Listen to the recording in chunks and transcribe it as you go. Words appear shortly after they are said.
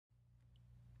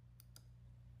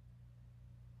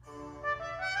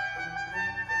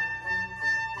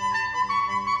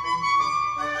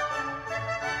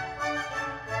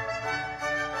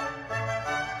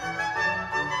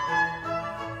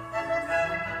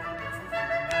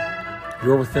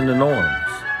You're Within the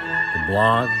Norms, the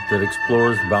blog that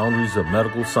explores the boundaries of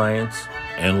medical science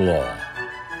and law.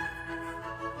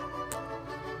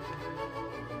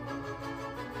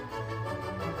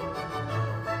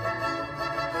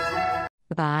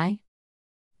 By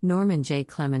Norman J.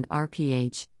 Clement,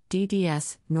 RPH,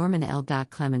 DDS, Norman L.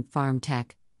 Clement, Farm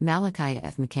Tech, Malachi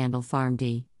F. McCandle, Farm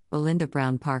D, Belinda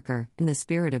Brown Parker, in the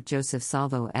spirit of Joseph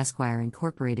Salvo, Esquire,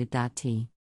 Incorporated. T.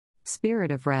 Spirit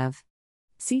of Rev.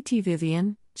 C.T.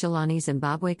 Vivian, Jelani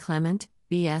Zimbabwe Clement,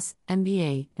 B.S.,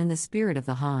 MBA, in the spirit of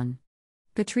the Han.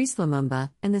 Patrice Lumumba,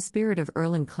 in the spirit of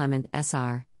Erland Clement,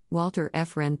 S.R., Walter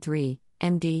F. Wren III,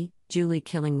 M.D., Julie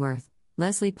Killingworth,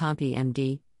 Leslie Pompey,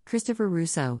 M.D., Christopher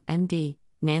Russo, M.D.,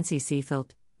 Nancy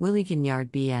Seafilt, Willie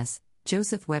Gignard, B.S.,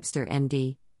 Joseph Webster,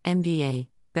 M.D., MBA,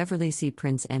 Beverly C.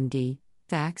 Prince, M.D.,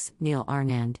 Fax, Neil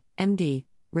Arnand, M.D.,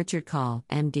 Richard Call,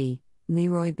 M.D.,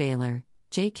 Leroy Baylor,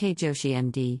 J.K. Joshi,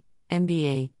 M.D.,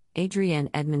 MBA, Adrienne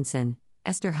Edmondson,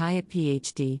 Esther Hyatt,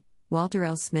 Ph.D., Walter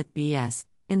L. Smith, B.S.,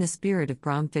 in the spirit of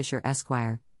Bram Fisher,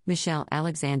 Esquire, Michelle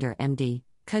Alexander, M.D.,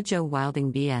 Kudjoe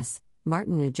Wilding, B.S.,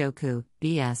 Martin Njoku,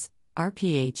 B.S.,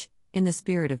 R.P.H., in the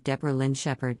spirit of Deborah Lynn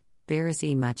Shepard, Barris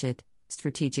E. Muchett,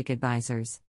 Strategic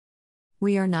Advisors.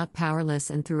 We are not powerless,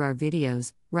 and through our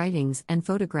videos, writings, and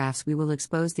photographs we will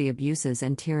expose the abuses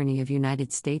and tyranny of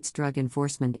United States Drug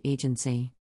Enforcement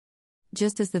Agency.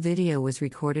 Just as the video was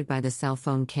recorded by the cell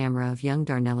phone camera of young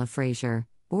Darnella Frazier,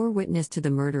 or witness to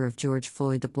the murder of George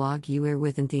Floyd, the blog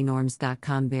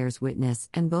youarewithinthenorms.com bears witness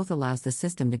and both allows the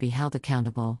system to be held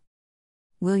accountable.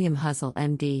 William Huesel,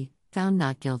 M.D., found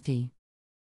not guilty.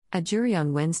 A jury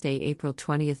on Wednesday, April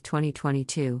 20,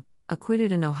 2022,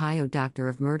 acquitted an Ohio doctor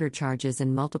of murder charges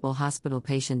in multiple hospital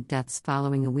patient deaths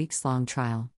following a weeks-long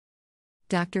trial.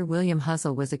 Dr. William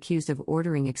Huesel was accused of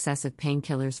ordering excessive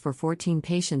painkillers for 14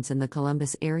 patients in the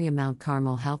Columbus area Mount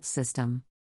Carmel Health System.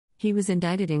 He was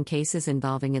indicted in cases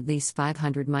involving at least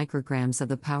 500 micrograms of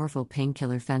the powerful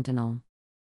painkiller fentanyl.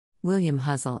 William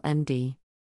Huesel, M.D.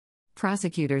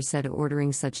 Prosecutors said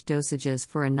ordering such dosages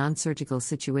for a non-surgical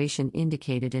situation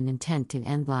indicated an intent to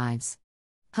end lives.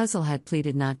 Huesel had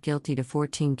pleaded not guilty to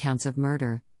 14 counts of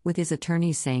murder, with his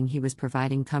attorneys saying he was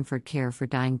providing comfort care for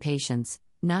dying patients,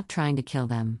 not trying to kill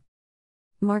them.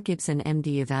 Mark Gibson,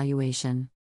 MD. Evaluation.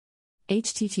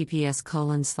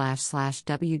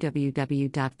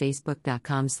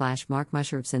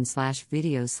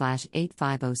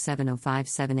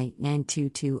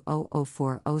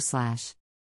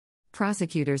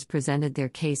 Prosecutors presented their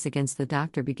case against the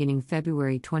doctor beginning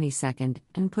February 22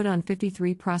 and put on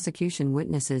 53 prosecution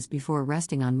witnesses before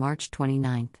resting on March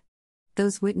 29.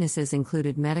 Those witnesses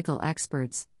included medical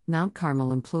experts, Mount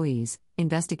Carmel employees,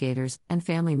 investigators, and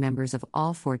family members of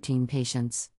all 14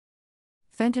 patients.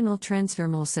 Fentanyl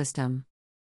transdermal system.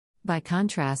 By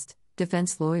contrast,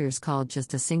 defense lawyers called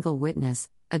just a single witness,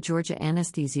 a Georgia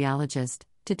anesthesiologist,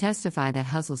 to testify that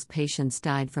Huesel's patients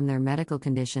died from their medical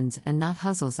conditions and not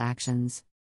Huesel's actions.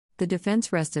 The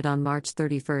defense rested on March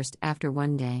 31 after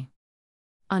one day.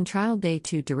 On trial day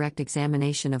 2, direct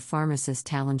examination of pharmacist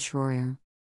Talon Schroyer.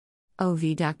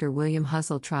 OV Dr. William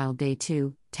Huesel, trial day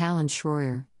 2, Talon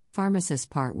Schroyer, pharmacist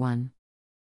part 1.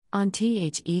 On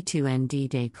THE2ND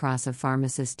day, cross of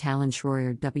pharmacist Talon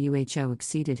Schroyer, WHO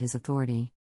exceeded his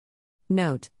authority.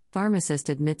 Note: pharmacist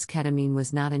admits ketamine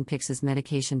was not in PICS's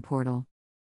medication portal.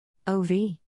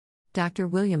 OV Dr.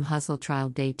 William Huesel, trial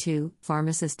day 2,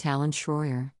 pharmacist Talon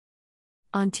Schroyer.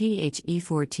 On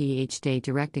THE4TH day,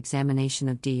 direct examination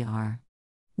of Dr.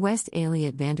 West Ailey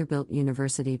at Vanderbilt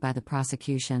University by the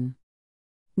prosecution.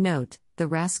 Note: the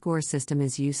RAS score system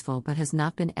is useful but has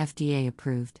not been FDA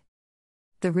approved.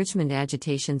 The Richmond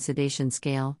Agitation Sedation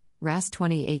Scale, RAS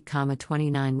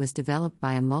 28,29, was developed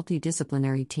by a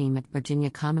multidisciplinary team at Virginia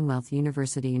Commonwealth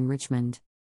University in Richmond.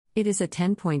 It is a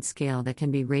 10-point scale that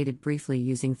can be rated briefly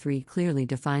using 3 clearly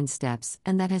defined steps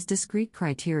and that has discrete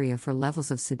criteria for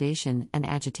levels of sedation and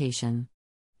agitation.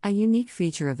 A unique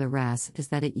feature of the RAS is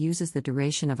that it uses the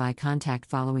duration of eye contact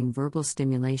following verbal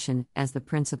stimulation as the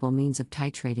principal means of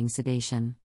titrating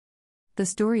sedation. The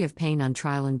Story of Pain on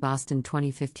trial in Boston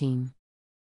 2015.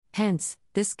 Hence,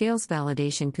 this scale's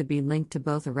validation could be linked to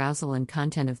both arousal and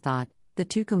content of thought, the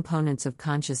two components of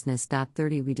consciousness.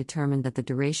 30 We determined that the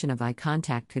duration of eye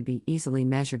contact could be easily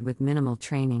measured with minimal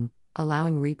training,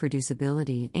 allowing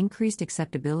reproducibility and increased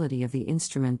acceptability of the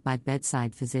instrument by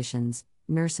bedside physicians,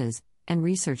 nurses, and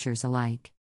researchers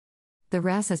alike. The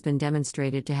RAS has been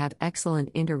demonstrated to have excellent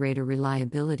inter-rater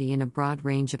reliability in a broad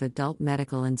range of adult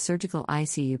medical and surgical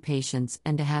ICU patients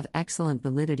and to have excellent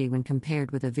validity when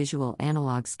compared with a visual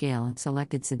analog scale and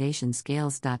selected sedation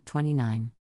scales.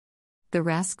 29. The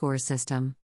RAS score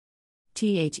system.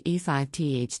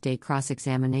 THE5 Day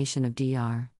Cross-Examination of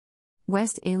Dr.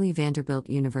 West Ailey Vanderbilt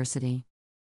University.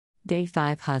 Day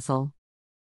 5 Huesel.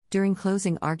 During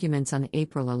closing arguments on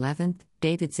April 11,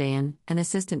 David Zayan, an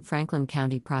assistant Franklin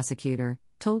County prosecutor,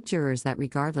 told jurors that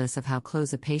regardless of how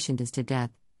close a patient is to death,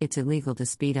 it's illegal to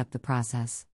speed up the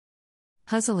process.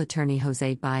 Huesel attorney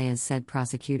Jose Baez said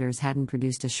prosecutors hadn't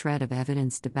produced a shred of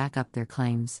evidence to back up their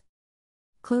claims.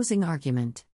 Closing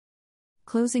argument.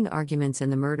 Closing arguments in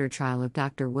the murder trial of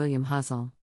Dr. William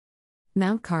Huesel.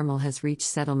 Mount Carmel has reached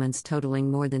settlements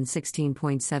totaling more than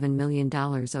 $16.7 million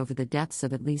over the deaths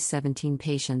of at least 17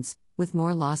 patients, with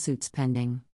more lawsuits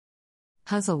pending.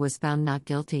 Huesel was found not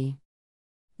guilty.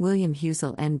 William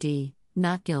Huesel, MD,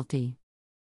 not guilty.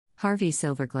 Harvey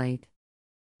Silverglade.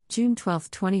 June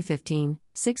 12, 2015,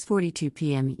 6:42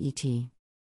 p.m. ET.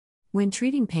 When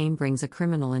treating pain brings a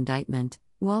criminal indictment,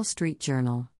 Wall Street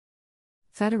Journal.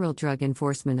 Federal drug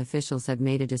enforcement officials have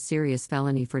made it a serious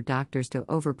felony for doctors to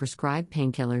overprescribe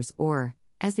painkillers or,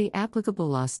 as the applicable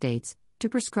law states, to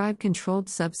prescribe controlled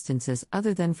substances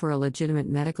other than for a legitimate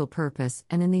medical purpose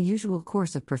and in the usual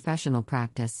course of professional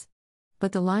practice.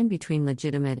 But the line between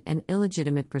legitimate and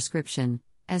illegitimate prescription,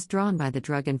 as drawn by the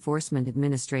Drug Enforcement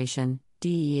Administration,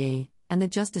 DEA, and the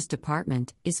Justice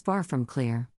Department, is far from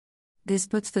clear. This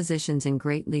puts physicians in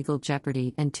great legal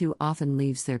jeopardy and too often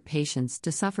leaves their patients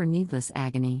to suffer needless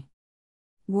agony.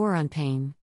 War on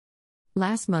pain.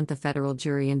 Last month, a federal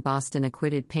jury in Boston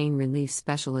acquitted pain relief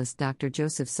specialist Dr.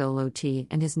 Joseph Solo T.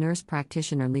 and his nurse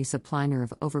practitioner Lisa Pleiner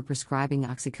of overprescribing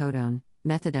oxycodone,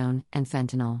 methadone, and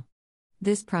fentanyl.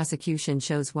 This prosecution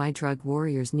shows why drug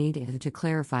warriors need to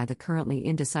clarify the currently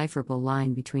indecipherable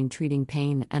line between treating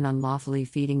pain and unlawfully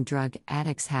feeding drug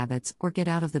addicts' habits or get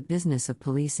out of the business of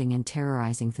policing and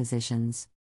terrorizing physicians.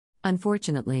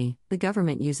 Unfortunately, the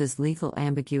government uses legal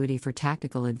ambiguity for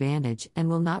tactical advantage and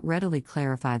will not readily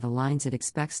clarify the lines it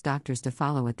expects doctors to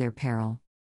follow at their peril.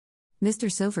 Mr.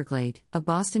 Silverglade, a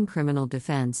Boston criminal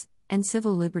defense and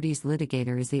civil liberties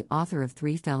litigator, is the author of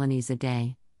 3 Felonies a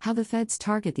Day: How the Feds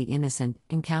Target the Innocent,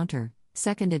 Encounter,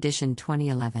 2nd edition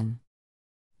 2011.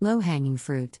 Low-hanging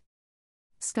fruit.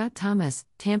 Scott Thomas,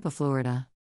 Tampa, Florida.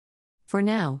 For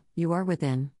now, you are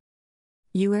within.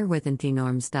 You are within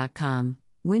thenorms.com,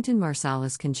 Wynton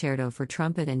Marsalis Concerto for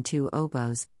Trumpet and 2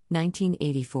 Oboes,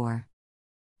 1984.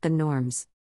 The Norms.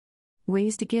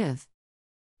 Ways to give.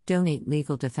 Donate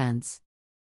legal defense.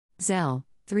 Zelle,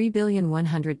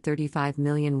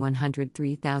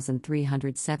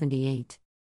 $3,135,103,378.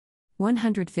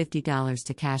 $150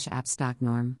 to Cash App Stock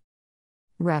Norm.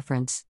 Reference.